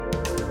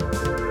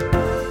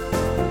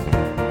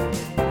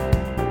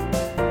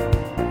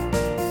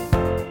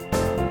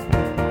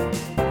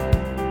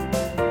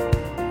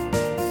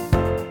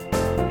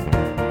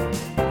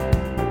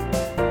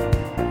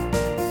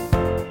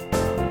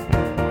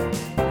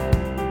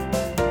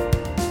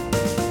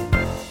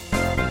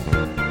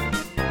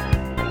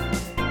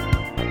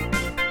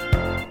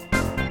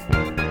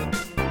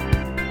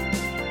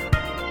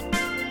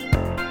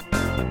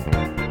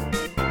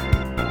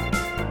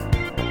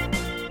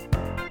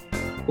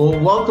Well,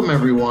 welcome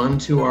everyone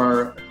to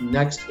our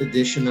next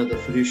edition of the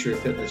Fiduciary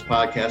Fitness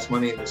Podcast. My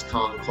name is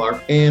Colin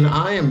Clark, and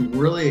I am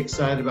really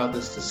excited about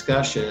this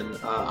discussion.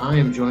 I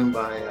am joined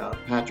by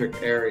Patrick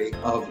Airy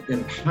of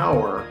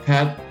Empower.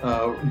 Pat,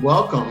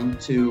 welcome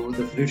to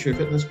the Fiduciary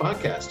Fitness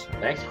Podcast.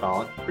 Thanks,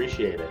 Colin.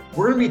 Appreciate it.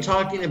 We're going to be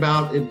talking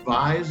about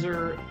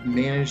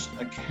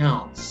advisor-managed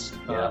accounts,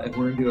 and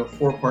we're going to do a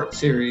four-part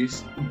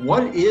series.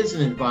 What is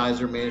an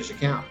advisor-managed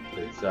account?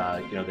 It's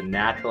the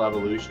natural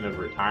evolution of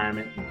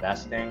retirement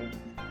investing,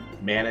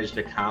 managed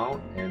account,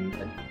 and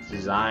it's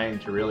designed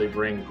to really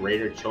bring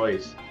greater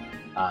choice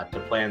to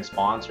plan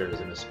sponsors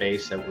in a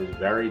space that was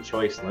very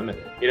choice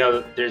limited.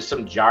 There's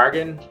some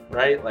jargon,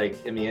 right,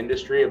 like in the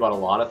industry about a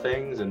lot of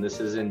things, and this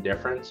is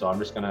indifferent. So I'm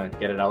just going to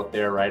get it out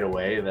there right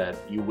away that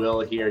you will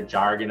hear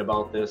jargon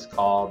about this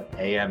called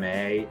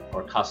AMA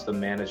or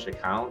custom managed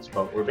accounts,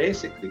 but we're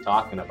basically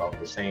talking about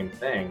the same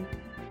thing.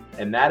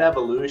 And that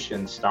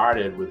evolution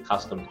started with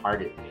custom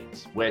target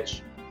dates,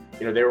 which,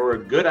 they were a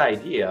good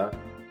idea,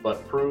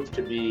 but proved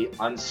to be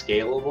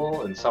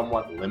unscalable and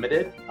somewhat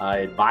limited.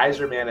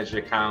 Advisor managed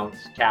accounts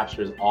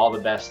captures all the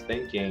best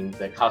thinking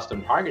that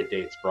custom target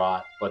dates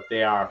brought, but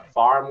they are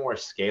far more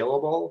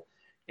scalable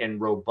and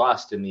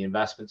robust in the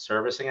investment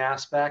servicing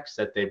aspects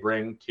that they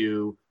bring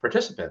to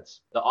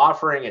participants. The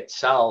offering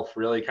itself,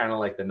 really kind of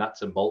like the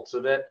nuts and bolts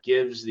of it,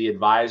 gives the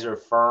advisor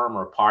firm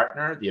or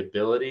partner the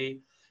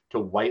ability to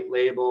white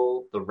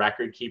label the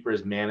record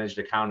keeper's managed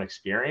account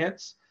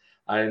experience.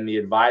 And the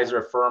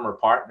advisor firm or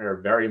partner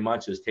very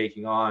much is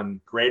taking on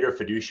greater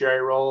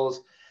fiduciary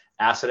roles,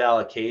 asset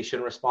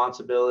allocation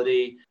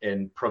responsibility,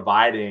 and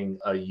providing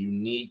a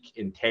unique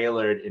and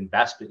tailored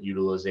investment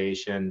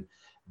utilization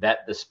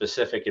that the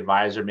specific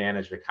advisor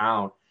managed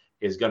account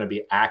is going to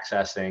be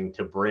accessing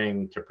to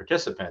bring to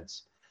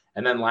participants.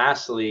 And then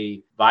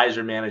lastly,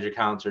 advisor managed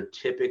accounts are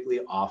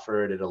typically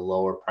offered at a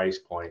lower price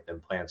point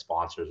than plan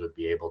sponsors would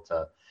be able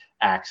to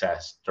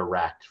access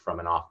direct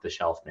from an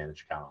off-the-shelf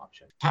managed account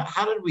option.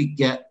 How did we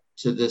get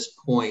to this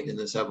point in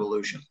this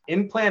evolution?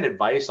 In-plan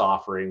advice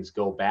offerings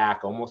go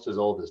back almost as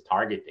old as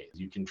target dates.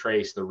 You can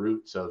trace the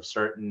roots of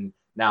certain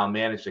now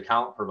managed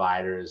account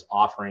providers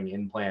offering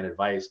in-plan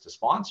advice to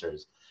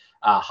sponsors.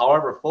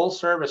 However,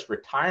 full-service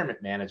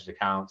retirement managed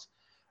accounts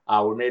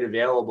were made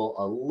available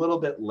a little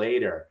bit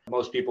later.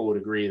 Most people would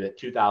agree that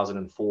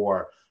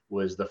 2004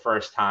 was the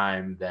first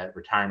time that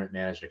retirement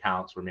managed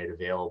accounts were made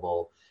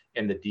available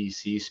in the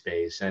DC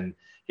space. And,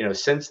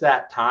 since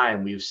that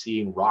time, we've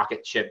seen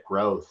rocket ship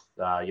growth.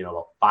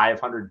 About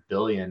 500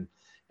 billion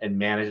in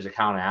managed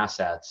account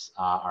assets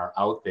are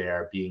out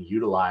there being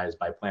utilized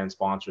by plan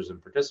sponsors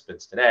and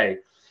participants today.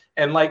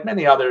 And like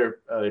many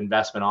other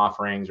investment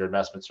offerings or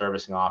investment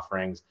servicing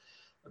offerings,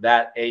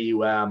 that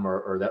AUM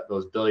or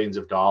those billions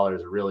of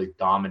dollars are really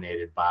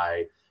dominated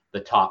by the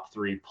top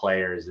three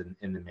players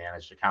in the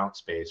managed account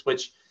space,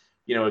 which,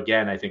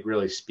 again, I think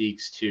really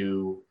speaks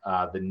to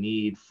the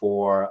need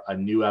for a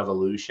new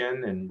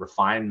evolution and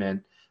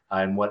refinement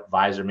in what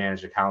advisor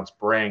managed accounts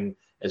bring,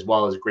 as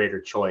well as greater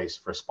choice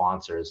for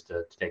sponsors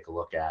to take a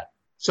look at.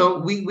 So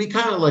we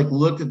kind of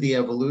looked at the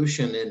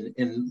evolution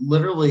and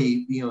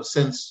literally,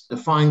 since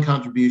defined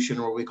contribution,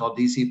 or what we call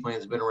DC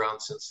plans, have been around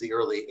since the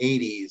early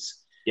 80s.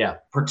 Yeah.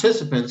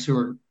 Participants who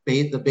are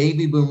the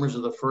baby boomers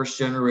of the first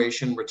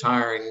generation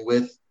retiring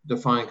with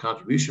defined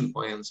contribution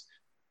plans,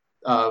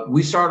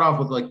 we start off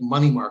with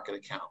money market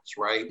accounts,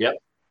 right? Yep.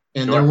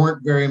 And Sure. There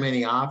weren't very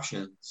many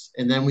options.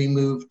 And then we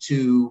moved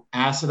to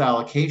asset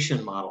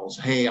allocation models.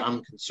 Hey,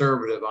 I'm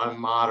conservative, I'm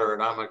moderate,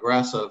 I'm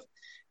aggressive.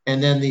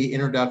 And then the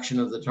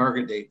introduction of the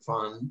target date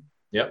fund.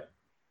 Yep.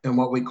 And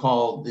what we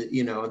call,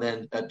 and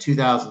then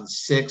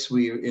 2006,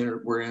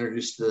 were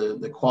introduced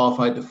the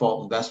qualified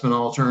default investment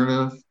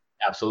alternative.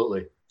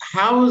 Absolutely.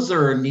 How is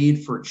there a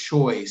need for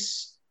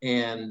choice,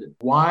 and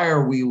why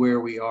are we where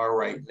we are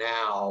right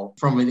now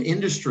from an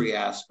industry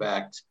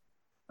aspect?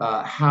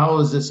 How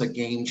is this a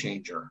game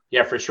changer?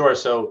 Yeah, for sure.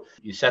 So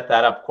you set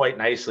that up quite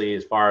nicely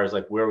as far as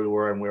where we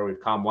were and where we've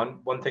come.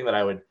 One thing that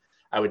I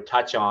would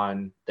touch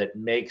on that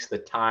makes the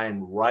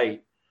time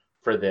right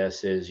for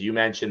this is you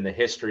mentioned the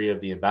history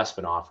of the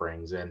investment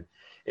offerings, and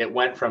it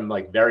went from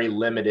very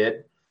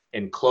limited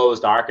and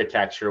closed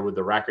architecture with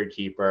the record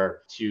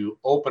keeper to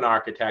open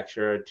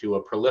architecture to a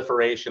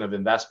proliferation of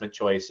investment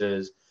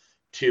choices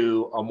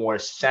to a more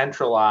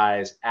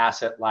centralized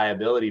asset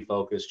liability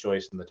focused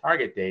choice in the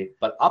target date.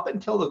 But up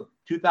until the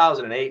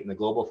 2008 and the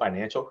global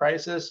financial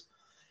crisis,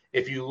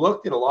 if you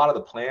looked at a lot of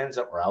the plans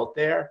that were out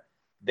there,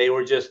 they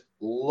were just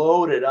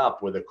loaded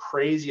up with a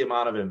crazy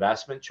amount of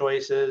investment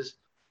choices.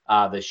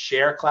 The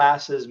share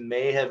classes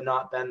may have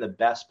not been the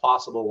best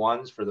possible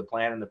ones for the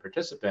plan and the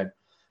participant.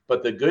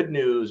 But the good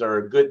news, or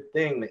a good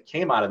thing that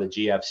came out of the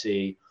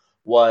GFC,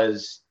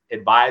 was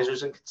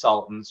advisors and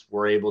consultants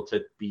were able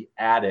to be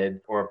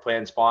added, or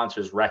plan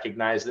sponsors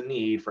recognized the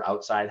need for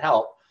outside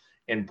help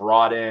and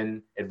brought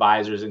in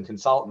advisors and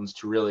consultants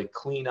to really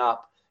clean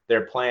up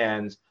their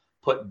plans,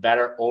 put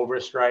better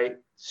oversight,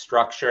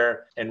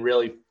 structure, and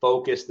really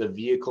focus the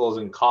vehicles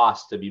and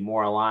costs to be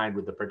more aligned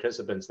with the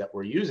participants that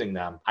were using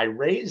them. I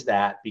raise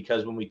that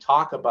because when we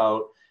talk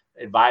about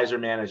advisor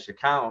managed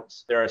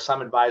accounts, there are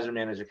some advisor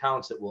managed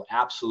accounts that will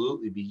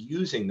absolutely be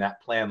using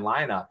that plan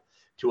lineup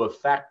to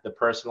affect the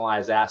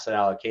personalized asset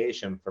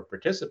allocation for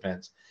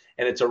participants.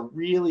 And it's a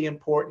really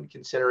important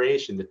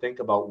consideration to think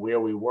about where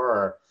we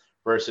were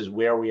versus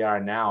where we are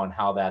now and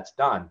how that's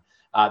done.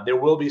 There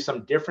will be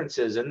some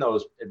differences in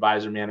those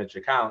advisor managed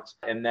accounts,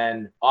 and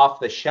then off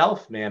the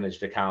shelf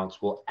managed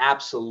accounts will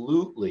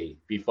absolutely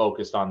be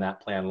focused on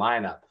that plan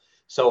lineup.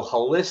 So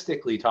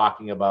holistically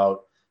talking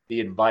about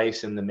the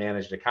advice in the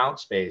managed account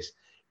space,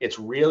 it's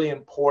really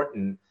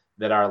important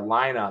that our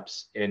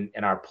lineups and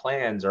our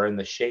plans are in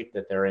the shape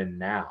that they're in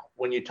now.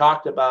 When you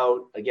talked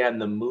about, again,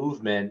 the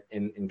movement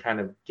in kind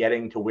of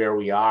getting to where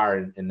we are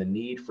and the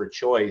need for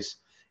choice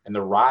and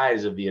the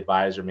rise of the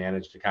advisor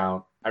managed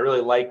account, I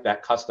really like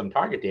that custom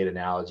target date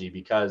analogy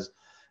because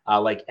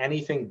like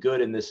anything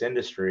good in this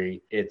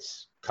industry,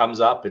 it's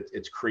comes up,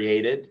 it's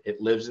created, it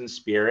lives in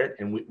spirit,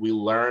 and we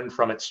learn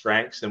from its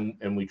strengths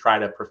and we try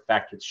to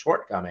perfect its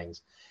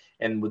shortcomings.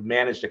 And with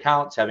managed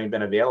accounts having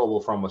been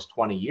available for almost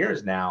 20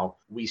 years now,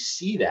 we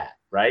see that,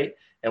 right?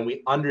 And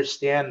we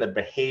understand the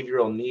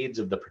behavioral needs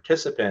of the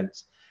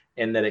participants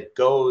and that it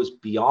goes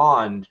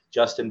beyond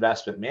just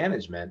investment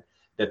management,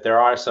 that there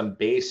are some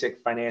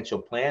basic financial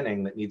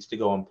planning that needs to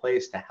go in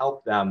place to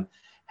help them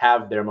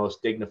have their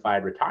most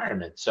dignified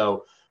retirement.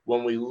 So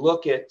when we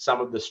look at some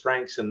of the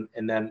strengths and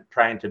then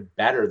trying to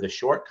better the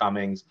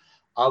shortcomings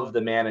of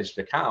the managed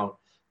account,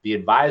 the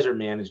advisor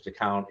managed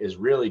account is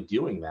really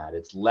doing that.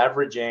 It's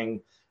leveraging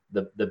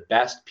the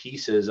best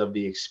pieces of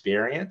the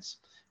experience,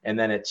 and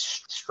then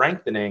it's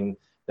strengthening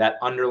that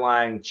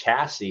underlying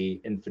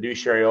chassis in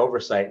fiduciary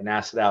oversight and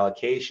asset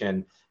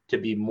allocation to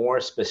be more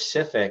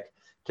specific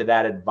to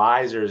that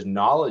advisor's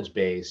knowledge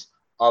base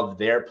of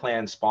their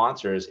plan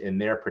sponsors and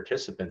their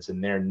participants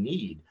and their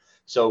need.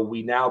 So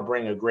we now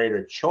bring a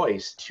greater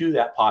choice to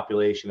that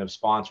population of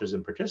sponsors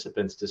and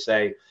participants to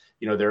say,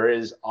 you know, there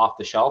is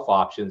off-the-shelf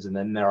options, and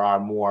then there are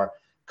more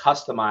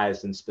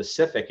customized and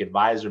specific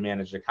advisor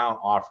managed account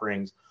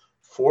offerings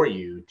for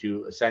you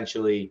to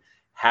essentially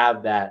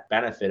have that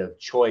benefit of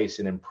choice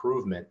and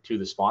improvement to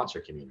the sponsor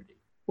community.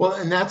 Well,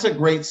 and that's a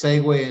great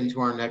segue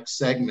into our next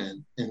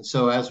segment. And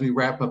so as we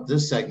wrap up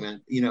this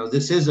segment, you know,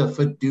 this is a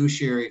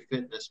fiduciary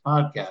fitness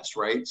podcast,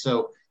 right?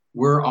 So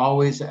we're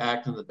always to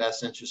act in the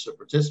best interest of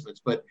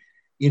participants. But,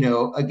 you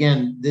know,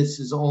 again, this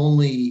is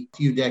only a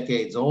few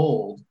decades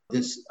old,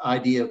 this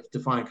idea of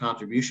defined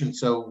contribution.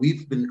 So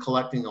we've been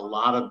collecting a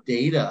lot of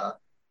data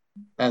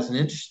as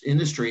an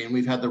industry, and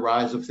we've had the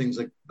rise of things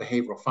like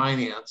behavioral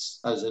finance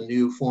as a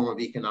new form of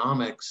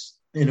economics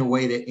in a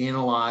way to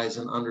analyze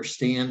and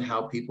understand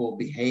how people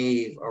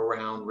behave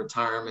around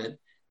retirement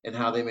and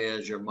how they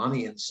manage their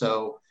money. And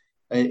so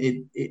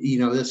you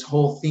know, this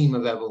whole theme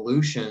of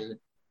evolution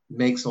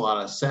makes a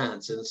lot of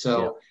sense. And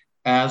so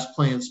as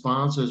plan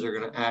sponsors are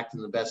going to act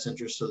in the best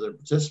interest of their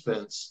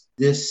participants,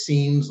 this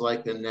seems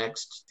like the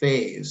next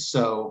phase.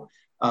 So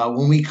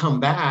when we come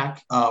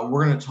back,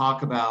 we're going to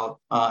talk about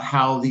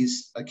how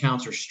these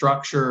accounts are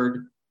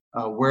structured,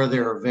 where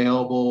they're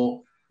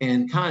available,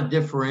 and kind of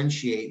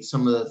differentiate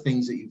some of the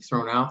things that you've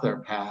thrown out there,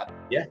 Pat,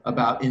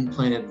 about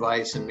in-plan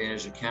advice and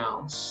managed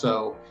accounts.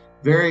 So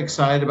very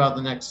excited about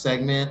the next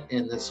segment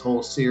in this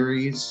whole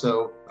series.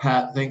 So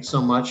Pat, thanks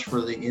so much for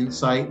the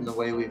insight and the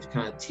way we've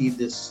kind of teed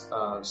this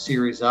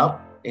series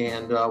up.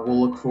 And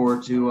we'll look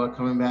forward to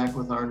coming back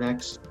with our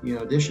next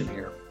edition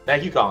here.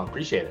 Thank you, Colin.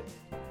 Appreciate it.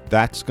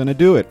 That's going to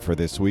do it for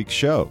this week's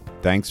show.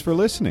 Thanks for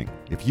listening.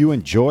 If you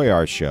enjoy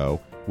our show,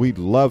 we'd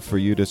love for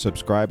you to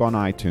subscribe on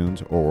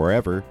iTunes or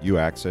wherever you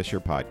access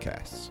your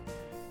podcasts.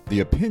 The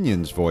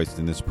opinions voiced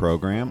in this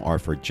program are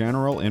for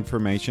general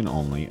information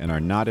only and are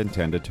not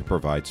intended to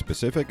provide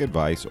specific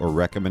advice or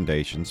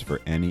recommendations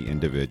for any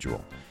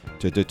individual.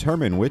 To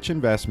determine which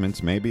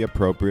investments may be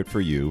appropriate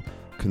for you,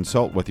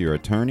 consult with your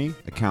attorney,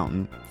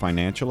 accountant,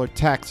 financial or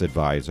tax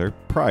advisor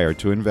prior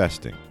to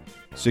investing.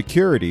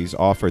 Securities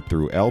offered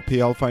through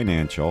LPL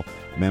Financial,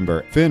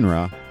 member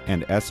FINRA,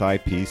 and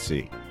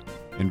SIPC.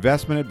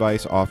 Investment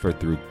advice offered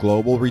through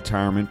Global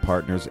Retirement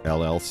Partners,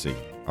 LLC,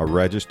 a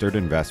registered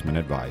investment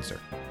advisor.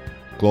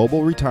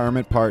 Global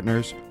Retirement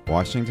Partners,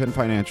 Washington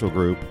Financial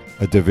Group,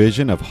 a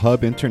division of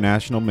Hub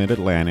International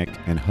Mid-Atlantic,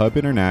 and Hub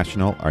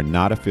International are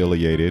not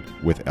affiliated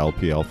with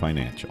LPL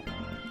Financial.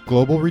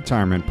 Global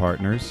Retirement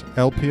Partners,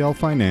 LPL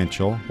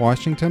Financial,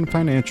 Washington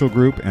Financial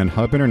Group, and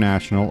Hub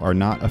International are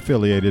not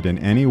affiliated in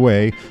any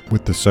way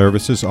with the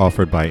services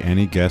offered by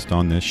any guest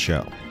on this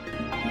show.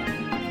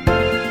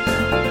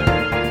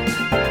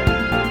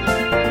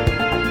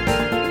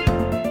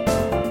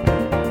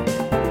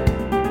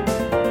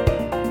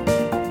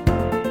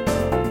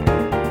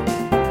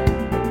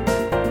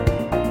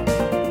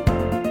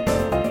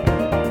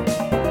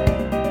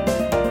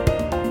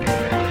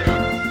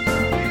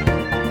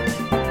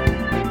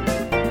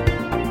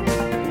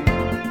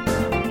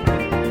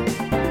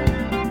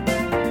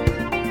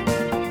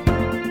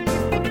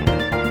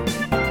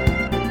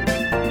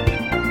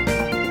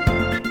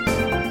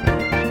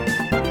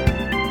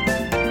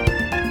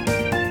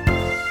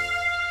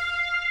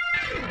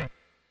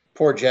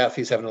 Poor Jeff,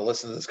 he's having to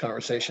listen to this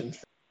conversation.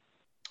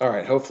 All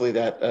right, hopefully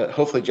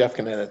Jeff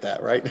can edit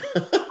that, right?